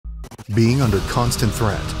Being under constant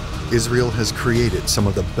threat, Israel has created some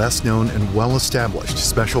of the best-known and well-established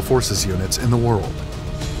special forces units in the world.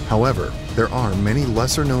 However, there are many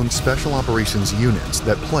lesser-known special operations units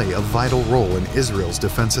that play a vital role in Israel's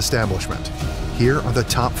defense establishment. Here are the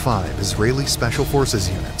top 5 Israeli special forces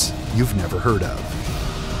units you've never heard of.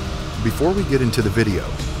 Before we get into the video,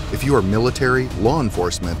 if you are military, law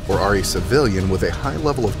enforcement, or are a civilian with a high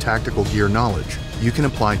level of tactical gear knowledge, you can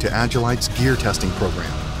apply to Agilite's gear testing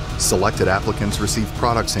program. Selected applicants receive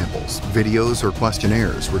product samples, videos, or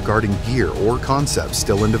questionnaires regarding gear or concepts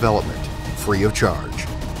still in development, free of charge.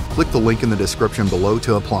 Click the link in the description below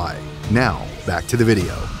to apply. Now, back to the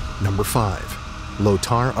video. Number 5.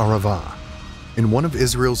 Lotar Arava. In one of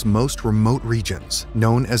Israel's most remote regions,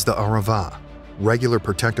 known as the Arava, regular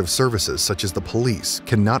protective services such as the police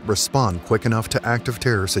cannot respond quick enough to active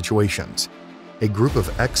terror situations. A group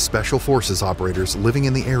of ex-special forces operators living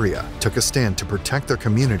in the area took a stand to protect their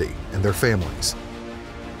community and their families.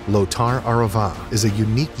 Lotar Arava is a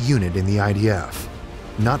unique unit in the IDF.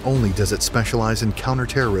 Not only does it specialize in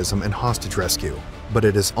counterterrorism and hostage rescue, but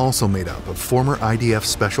it is also made up of former IDF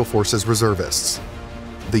Special Forces reservists.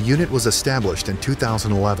 The unit was established in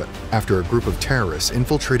 2011 after a group of terrorists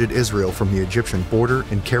infiltrated Israel from the Egyptian border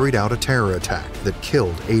and carried out a terror attack that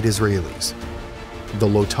killed 8 Israelis. The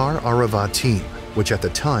Lotar Arava team, which at the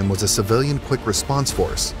time was a civilian quick response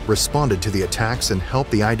force, responded to the attacks and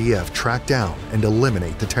helped the IDF track down and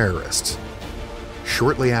eliminate the terrorists.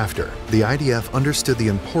 Shortly after, the IDF understood the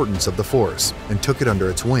importance of the force and took it under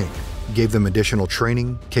its wing, gave them additional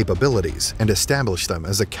training, capabilities, and established them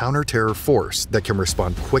as a counter-terror force that can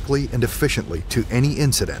respond quickly and efficiently to any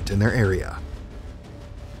incident in their area.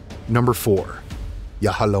 Number 4.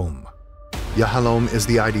 Yahalom. Yahalom is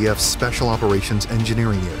the IDF's Special Operations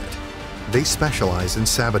Engineering Unit. They specialize in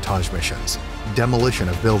sabotage missions, demolition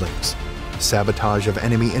of buildings, sabotage of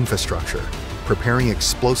enemy infrastructure, preparing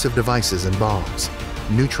explosive devices and bombs,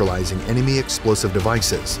 neutralizing enemy explosive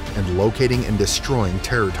devices, and locating and destroying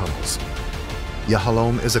terror tunnels.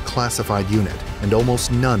 Yahalom is a classified unit, and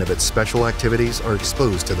almost none of its special activities are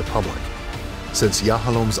exposed to the public. Since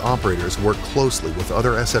Yahalom's operators work closely with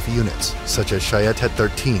other SF units, such as Shayetet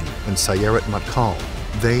 13 and Sayeret Matkal,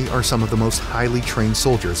 they are some of the most highly trained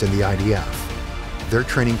soldiers in the IDF. Their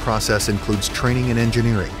training process includes training in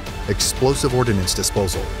engineering, explosive ordnance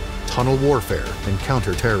disposal, tunnel warfare, and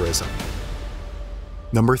counter-terrorism.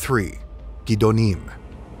 Number 3. Gidonim.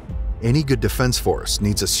 Any good defense force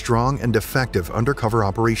needs a strong and effective undercover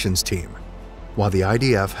operations team. While the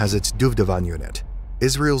IDF has its Duvdevan unit,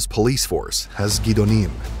 Israel's police force has Gidonim.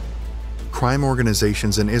 Crime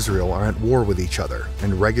organizations in Israel are at war with each other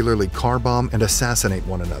and regularly car bomb and assassinate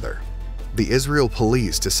one another. The Israel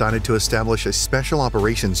police decided to establish a special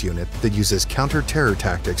operations unit that uses counter-terror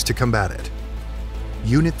tactics to combat it.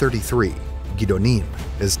 Unit 33, Gidonim,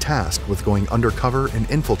 is tasked with going undercover and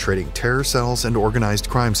infiltrating terror cells and organized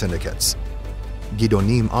crime syndicates.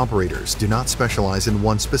 Gidonim operators do not specialize in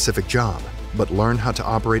one specific job, but learn how to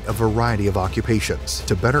operate a variety of occupations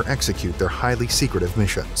to better execute their highly secretive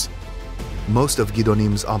missions. Most of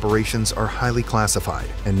Gidonim's operations are highly classified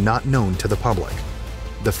and not known to the public.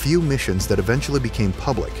 The few missions that eventually became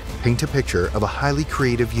public paint a picture of a highly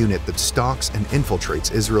creative unit that stalks and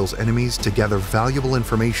infiltrates Israel's enemies to gather valuable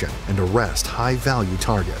information and arrest high-value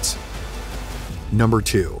targets. Number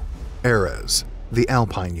 2. Erez, the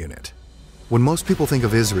Alpine unit. When most people think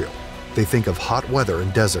of Israel, they think of hot weather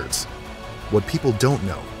and deserts. What people don't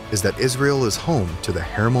know is that Israel is home to the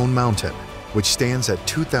Hermon Mountain, which stands at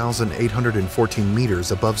 2,814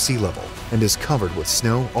 meters above sea level and is covered with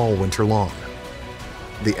snow all winter long.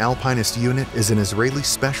 The Alpinist unit is an Israeli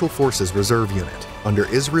Special Forces reserve unit. Under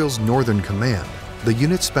Israel's Northern Command, the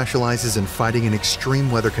unit specializes in fighting in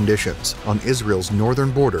extreme weather conditions on Israel's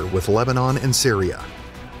northern border with Lebanon and Syria.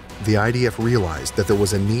 The IDF realized that there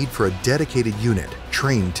was a need for a dedicated unit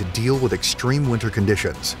trained to deal with extreme winter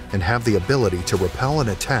conditions and have the ability to repel an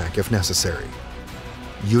attack if necessary.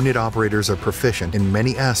 Unit operators are proficient in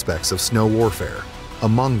many aspects of snow warfare,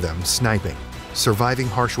 among them sniping, surviving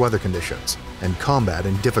harsh weather conditions, and combat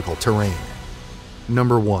in difficult terrain.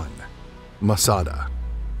 Number 1. Masada.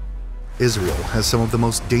 Israel has some of the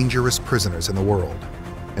most dangerous prisoners in the world.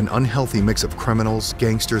 An unhealthy mix of criminals,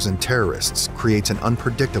 gangsters, and terrorists creates an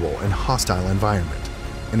unpredictable and hostile environment,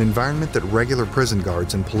 an environment that regular prison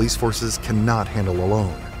guards and police forces cannot handle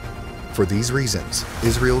alone. For these reasons,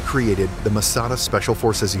 Israel created the Masada Special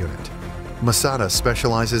Forces Unit. Masada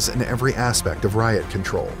specializes in every aspect of riot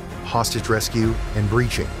control, hostage rescue, and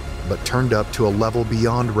breaching, but turned up to a level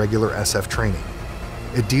beyond regular SF training.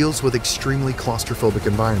 It deals with extremely claustrophobic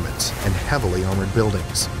environments and heavily armored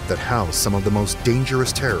buildings that house some of the most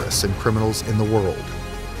dangerous terrorists and criminals in the world.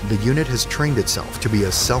 The unit has trained itself to be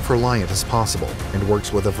as self-reliant as possible and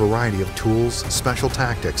works with a variety of tools, special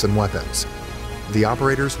tactics, and weapons. The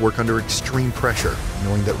operators work under extreme pressure,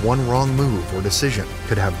 knowing that one wrong move or decision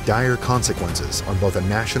could have dire consequences on both a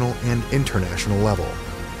national and international level.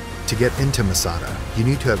 To get into Masada, you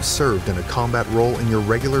need to have served in a combat role in your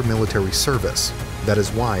regular military service. That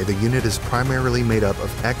is why the unit is primarily made up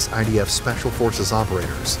of ex-IDF Special Forces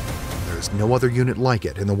operators. There is no other unit like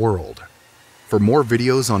it in the world. For more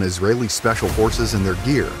videos on Israeli Special Forces and their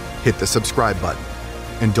gear, hit the subscribe button.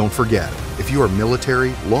 And don't forget, if you are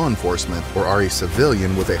military, law enforcement, or are a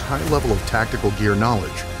civilian with a high level of tactical gear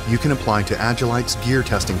knowledge, you can apply to Agilite's gear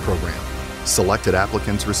testing program. Selected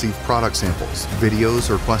applicants receive product samples, videos,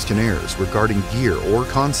 or questionnaires regarding gear or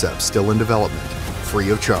concepts still in development, free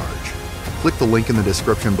of charge. Click the link in the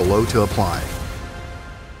description below to apply.